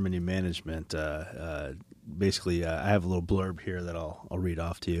over at Harmony Management, basically, I have a little blurb here that I'll read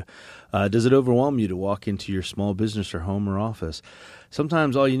off to you. Does it overwhelm you to walk into your small business or home or office?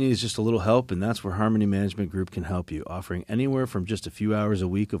 Sometimes all you need is just a little help, and that's where Harmony Management Group can help you, offering anywhere from just a few hours a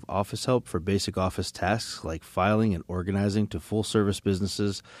week of office help for basic office tasks like filing and organizing to full-service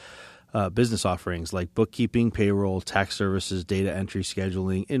business offerings like bookkeeping, payroll, tax services, data entry,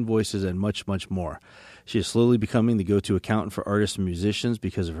 scheduling, invoices, and much, much more. She is slowly becoming the go-to accountant for artists and musicians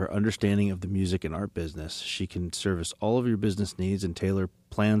because of her understanding of the music and art business. She can service all of your business needs and tailor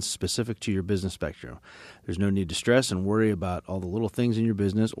plans specific to your business spectrum. There's no need to stress and worry about all the little things in your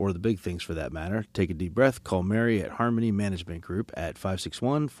business or the big things for that matter. Take a deep breath. Call Mary at Harmony Management Group at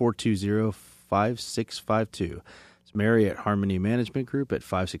 561-420-5652. It's Mary at Harmony Management Group at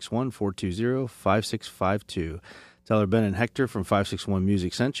 561-420-5652. Tell her Ben and Hector from 561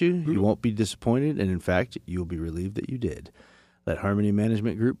 Music sent you. You won't be disappointed, and in fact, you'll be relieved that you did. Let Harmony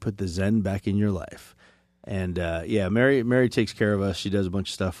Management Group put the Zen back in your life. And Mary takes care of us. She does a bunch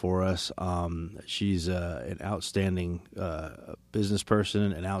of stuff for us. She's an outstanding business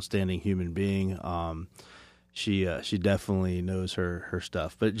person, an outstanding human being. She definitely knows her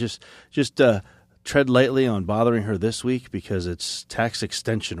stuff. But just tread lightly on bothering her this week because it's tax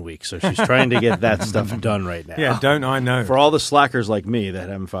extension week. So she's trying to get that stuff done right now. Yeah, don't I know? For all the slackers like me that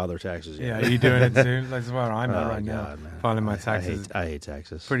haven't filed their taxes yet. Yeah, are you doing it too? That's what I'm at right now. Man. Filing my taxes. I hate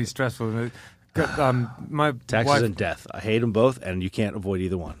taxes. Pretty stressful. My taxes wife, and death. I hate them both, and you can't avoid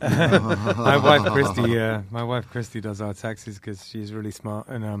either one. my wife Christy does our taxes because she's really smart,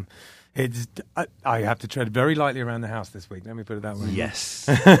 and I have to tread very lightly around the house this week. Let me put it that way. Yes,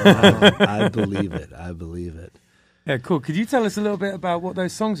 I believe it. Yeah, cool. Could you tell us a little bit about what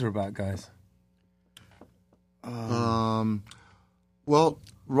those songs are about, guys? Well,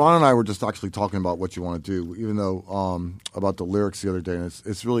 Ron and I were just actually talking about what you want to do, even though about the lyrics the other day, and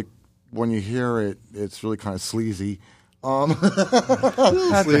it's really, when you hear it, it's really kind of sleazy.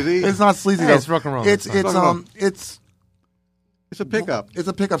 Sleazy? It's not sleazy. Hey, it's rock and roll. It's a pickup. It's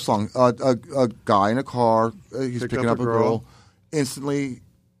a pickup song. A guy in a car, he's picking up a girl, instantly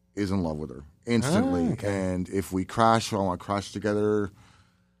is in love with her. Instantly. Oh, okay. And if we crash, I want to crash together.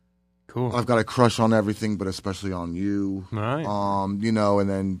 Cool. I've got a crush on everything, but especially on you. Right. And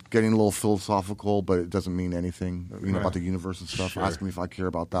then getting a little philosophical, but it doesn't mean anything, about the universe and stuff. Sure. Ask me if I care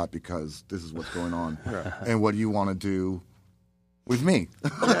about that because this is what's going on. And what do you want to do with me?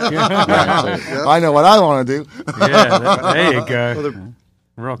 I know what I want to do. Yeah, there you go.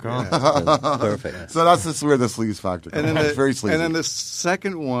 Rock on. Perfect. So that's just where the sleaze factor comes. And then It's very sleazy. And then the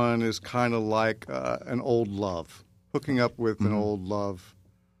second one is kind of like an old love, hooking up with an old love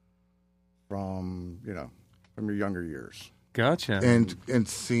from your younger years. Gotcha. And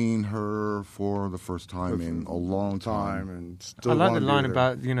seeing her for the first time in a long time. And still I like the wanna line be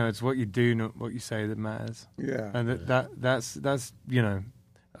there. about it's what you do, not what you say that matters. Yeah. And that's the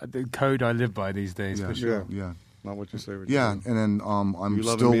code I live by these days for sure. Yeah. Not what you say. What Yeah, you do. and then I'm You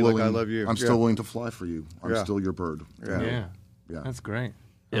loving still me like willing. I love you. I'm still willing to fly for you. I'm Yeah. still your bird. Yeah. Yeah. That's great.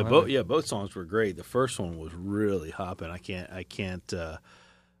 Yeah, I love it. both songs were great. The first one was really hopping. I can't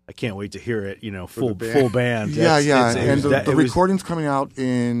wait to hear it. Full band. Yeah. That's- And the it was- recording's coming out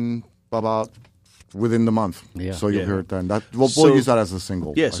in about within the month. Yeah. So you'll Yeah. hear it then. We'll So- use that as a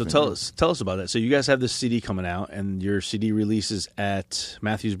single. Yeah, I so think. tell us about that. So you guys have this CD coming out, and your CD releases at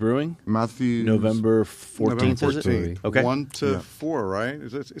Matthews Brewing Matthew November 14th. November Is 14th. it? Okay. 1 to 4, right?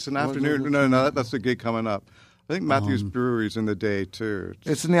 It's an afternoon. No, that's the gig coming up. I think Matthews Brewery's in the day too.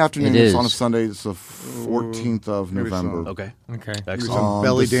 It's in the afternoon. It It's is. on a Sunday. It's the 14th of maybe so. November. Okay. Okay. There's Excellent. some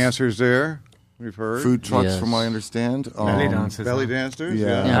belly this- dancers there. We've heard Food trucks, Yes. from what I understand. Belly dancers. belly huh? dancers.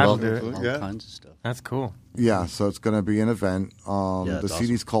 Yeah. Yeah, all, absolutely. all Yeah. kinds of stuff. That's cool. Yeah, so it's going to be an event. Yeah, The it's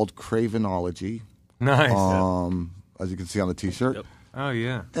CD's called Cravenology, Nice. as you can see on the T-shirt. Yep. Oh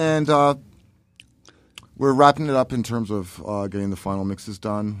yeah. And we're wrapping it up in terms of getting the final mixes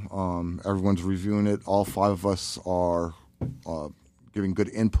done. Everyone's reviewing it. All five of us are giving good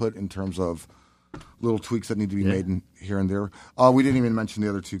input in terms of little tweaks that need to be made here and there. We didn't even mention the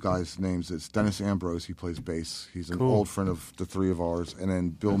other two guys' names. It's Dennis Ambrose. He plays bass. He's an old friend of the three of ours. And then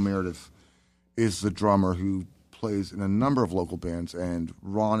Bill Meredith is the drummer who plays in a number of local bands. And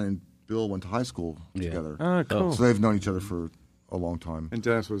Ron and Bill went to high school together. Oh, cool. So they've known each other for a long time. And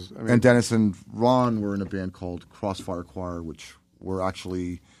Dennis was. I mean, And Dennis and Ron were in a band called Crossfire Choir, which were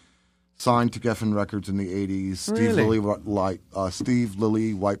actually Signed to Geffen Records in the 80s. Steve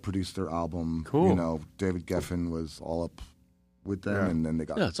Lillywhite produced their album. Cool. You know, David Geffen was all up with them, and then they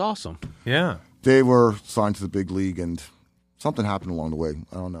got... Yeah, it's awesome. Yeah. They were signed to the big league, and something happened along the way.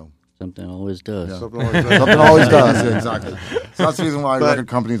 I don't know. Something always does. Yeah. Something always does. Something always does. Yeah, exactly. So that's the reason why record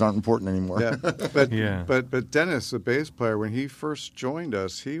companies aren't important anymore. Yeah, Yeah. but Dennis, the bass player, when he first joined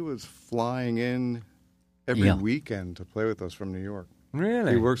us, he was flying in every weekend to play with us from New York.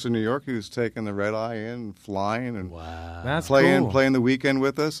 Really? He works in New York. He was taking the red eye in, flying, and That's playing cool. playing the weekend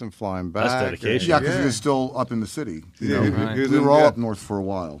with us and flying back. That's dedication. Yeah, because he was still up in the city. You know? Right. He was We in- were all yeah. up north for a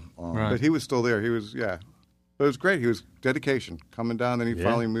while. Right. But he was still there. He was, But it was great. He was dedication. Coming down, then he Yeah.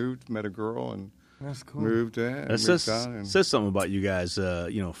 finally moved, met a girl, and That's cool. moved in. That moved says, down and, says something about you guys,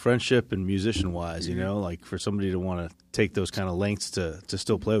 friendship and musician-wise, like for somebody to want to take those kind of lengths to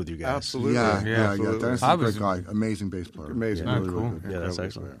still play with you guys. absolutely. Yeah. absolutely. Dennis is I a was- great guy. Amazing bass player. Amazing. Yeah, Really, cool. really good. Yeah, that's Incredible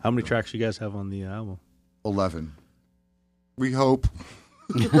excellent. player. How many tracks you guys have on the album? 11. We hope.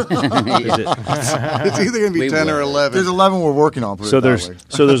 Is it, It's either going to be We 10 or will. 11. There's 11 we're working on. Put so it that there's way.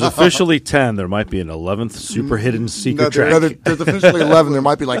 so there's officially 10. There might be an 11th super hidden secret No, track. No, there's officially 11. There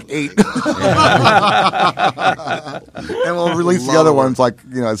might be like 8. And we'll release the other ones like,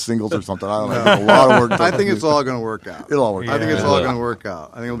 as singles or something. I don't know. A lot of work. I think it's all going to work out. It'll all work I out. think it's Yeah. all going to work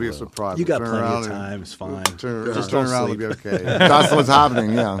out. I think it'll be a surprise. You got Turn plenty around of and- time. It's fine. Just don't turn around sleep. and be okay. That's what's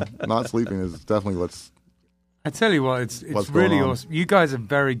happening, yeah. Not sleeping is definitely what's... I tell you what, it's What's going really on? awesome. You guys are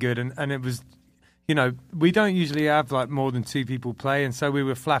very good, and it was, we don't usually have like more than 2 people play, and so we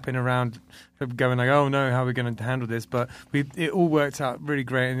were flapping around, going like, oh no, how are we going to handle this? But it all worked out really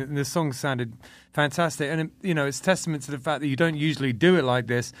great, and the song sounded fantastic, and it's testament to the fact that you don't usually do it like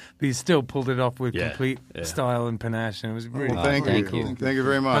this, but you still pulled it off with complete style and panache, and it was really Well, thank really you. cool. Thank you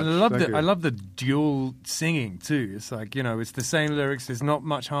very much. And I love Thank you. I love the dual singing too. It's like it's the same lyrics. There's not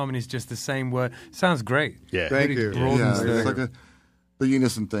much harmony. It's just the same word. Sounds great. Yeah. Thank Really you. broadens Yeah, the- it's like the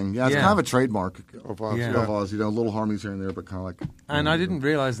unison thing. Yeah, it's Yeah. kind of a trademark Of us, Yeah. of us. Little harmonies here and there, but kind of like... And I didn't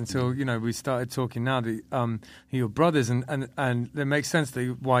realize until we started talking now that you're brothers, and it makes sense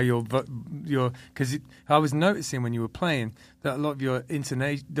that why you're because I was noticing when you were playing that a lot of your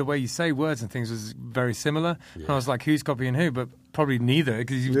intonation, the way you say words and things, was very similar. And I was like, who's copying who? But probably neither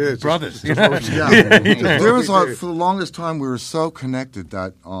because you're Yeah, it's brothers. just- you know? Yeah. There was for the longest time we were so connected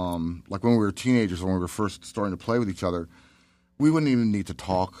that like when we were teenagers, when we were first starting to play with each other, we wouldn't even need to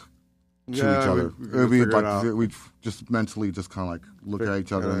talk to Yeah, each other. we It would be figure it like out. we'd just mentally just kind of like look at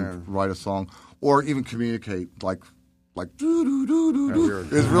each other Yeah. and write a song, or even communicate like doo doo doo doo doo. weird.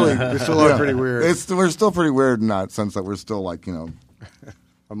 It's really We still are pretty weird. We're still pretty weird in that sense that we're still like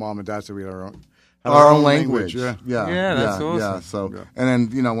My mom and dad said we had our own language. Yeah. Yeah, that's Yeah. awesome. So Yeah.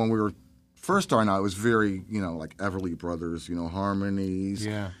 and then when we were first starting out, it was very like Everly Brothers, harmonies.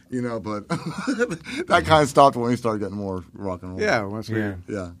 Yeah. But that kind of stopped when we started getting more rock and roll. Yeah, once we Yeah.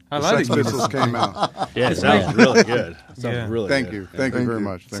 Yeah. I the like Sex it. Pistols came out. Yeah, it sounds really good. It sounds Yeah. really Thank good. you. Thank you very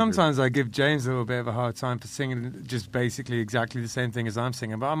much. Thank you. Sometimes I give James a little bit of a hard time for singing just basically exactly the same thing as I'm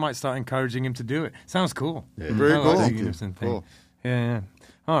singing, but I might start encouraging him to do it. Sounds cool. Very I like cool. the Thank you. unison thing. Cool. Yeah.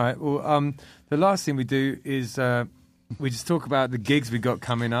 All right. Well, the last thing we do is we just talk about the gigs we got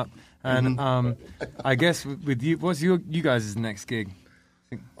coming up, and I guess with you, what's you guys' next gig?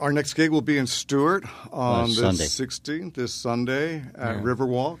 Our next gig will be in Stewart on the Sunday. 16th, this Sunday at Yeah.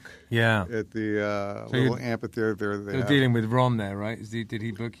 Riverwalk Yeah. at the So little you're- amphitheater. They You're have. dealing with Ron there, right? Did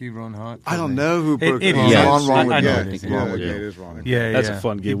he book you, Ron Hart? I don't know who booked It it. is. Yeah. Ron Ron I would know know. it is. Yeah, Yeah, yeah, yeah. it is Ron. yeah. That's a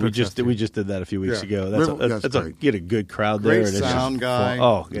fun He gig. booked us too. We just did that a few weeks Yeah. ago. That's That's a great. get a good crowd Great there. and it's just sound guy. fun.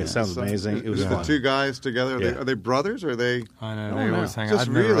 Oh, yeah, Yeah. it sounds So- amazing. It was Is the fun. two guys together? Yeah. Are they brothers? Or are they I know. Oh, They no. always hang out. Just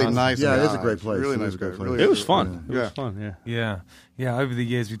I've never really asked. nice. Yeah, it is a guys. great place. Really It nice is a great guys. place. Really It was good. fun. It Yeah. was fun. Yeah. Yeah. Over the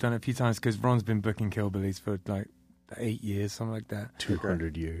years, we've done it a few times because Ron's been booking Killbillies for like 8 years, something like that.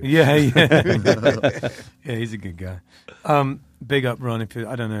 200 years. Yeah, yeah. Yeah, he's a good guy. Big up Ron.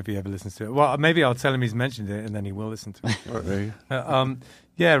 I don't know if he ever listens to it. Well, maybe I'll tell him he's mentioned it, and then he will listen to it.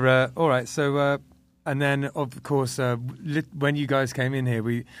 Yeah. All right. So, and then of course, when you guys came in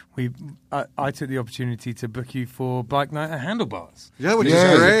here, I took the opportunity to book you for Bike Night at Handlebars. Yeah, which Yeah, is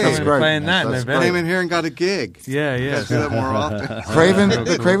Coming great. that's and great. playing that in That's November. Came in here and got a gig. Yeah, yeah. Let's do that more often.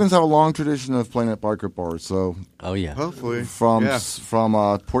 The Cravens have a long tradition of playing at biker bars. So Oh yeah. Hopefully. from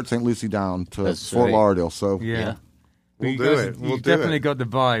Yeah. Port St. Lucie down to That's Fort right. Lauderdale. So Yeah. Yeah. We'll You do guys- it. We'll You've do definitely it. got the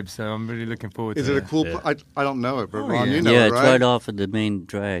vibe, so I'm really looking forward Is to it it. a cool? Yeah. I don't know it, but Oh, Ron, yeah. you know Yeah, it, it's right? right off of the main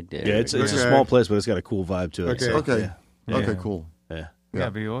drag there. Yeah, it's a Okay. small place, but it's got a cool vibe to it. Okay. so, okay, Yeah. okay, Yeah. cool. Yeah.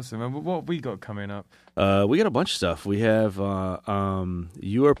 That'd be awesome. And what we got coming up? We got a bunch of stuff. We have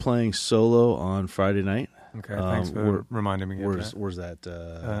you are playing solo on Friday night. Okay, thanks for reminding me. Where's that?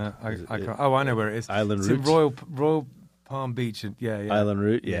 I know where it is. Island it's Route. In Royal Palm Beach. Island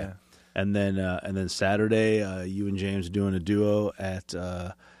Route. Yeah. And then Saturday, you and James are doing a duo at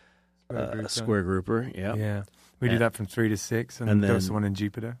Square Grouper. Yeah. We do that from 3 to 6, and then there's one in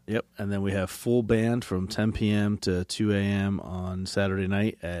Jupiter. Yep, and then we have full band from 10 p.m. to 2 a.m. on Saturday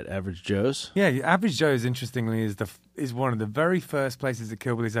night at Average Joe's. Yeah, Average Joe's, interestingly, is one of the very first places that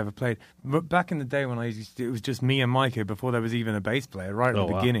Killbillies ever played. Back in the day when it was just me and Micah, before there was even a bass player, right at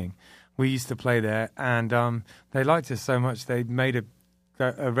the beginning. We used to play there, and they liked us so much they made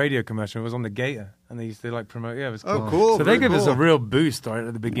a radio commercial. It was on the Gator, and they used to promote. Yeah, it was cool. Oh, cool. So they gave us a real boost right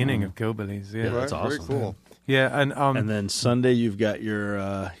at the beginning of Killbillies. Yeah, that's awesome. Very cool. Yeah, and then Sunday you've got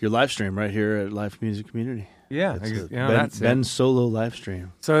your live stream right here at Live Music Community. Yeah, that's Ben's solo live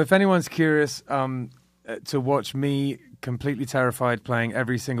stream. So if anyone's curious to watch me completely terrified playing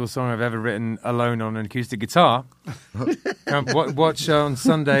every single song I've ever written alone on an acoustic guitar, watch on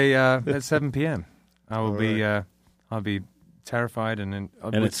Sunday at 7 p.m. I'll be terrified and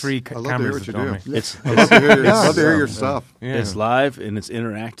with 3 cameras on me. I love to hear your stuff. Yeah. It's live and it's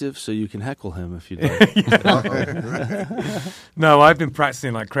interactive, so you can heckle him if you'd like. No, I've been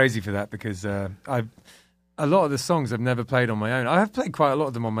practicing like crazy for that because a lot of the songs I've never played on my own. I have played quite a lot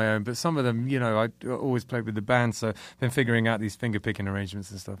of them on my own, but some of them, I always played with the band, so I've been figuring out these finger-picking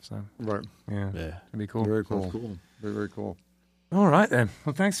arrangements and stuff. So right, it'd be cool. Very cool. Cool. Very, very cool. All right, then.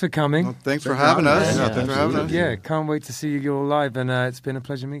 Well, thanks for coming. Well, thanks for having us. Thanks for having us. Yeah, can't wait to see you all live, and it's been a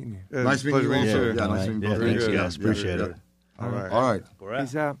pleasure meeting you. Nice meeting you also. Yeah, nice meeting you. Thanks, guys. Appreciate it. All right. All right.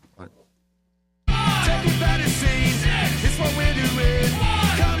 Peace out. Everybody sings, it's what we're doing.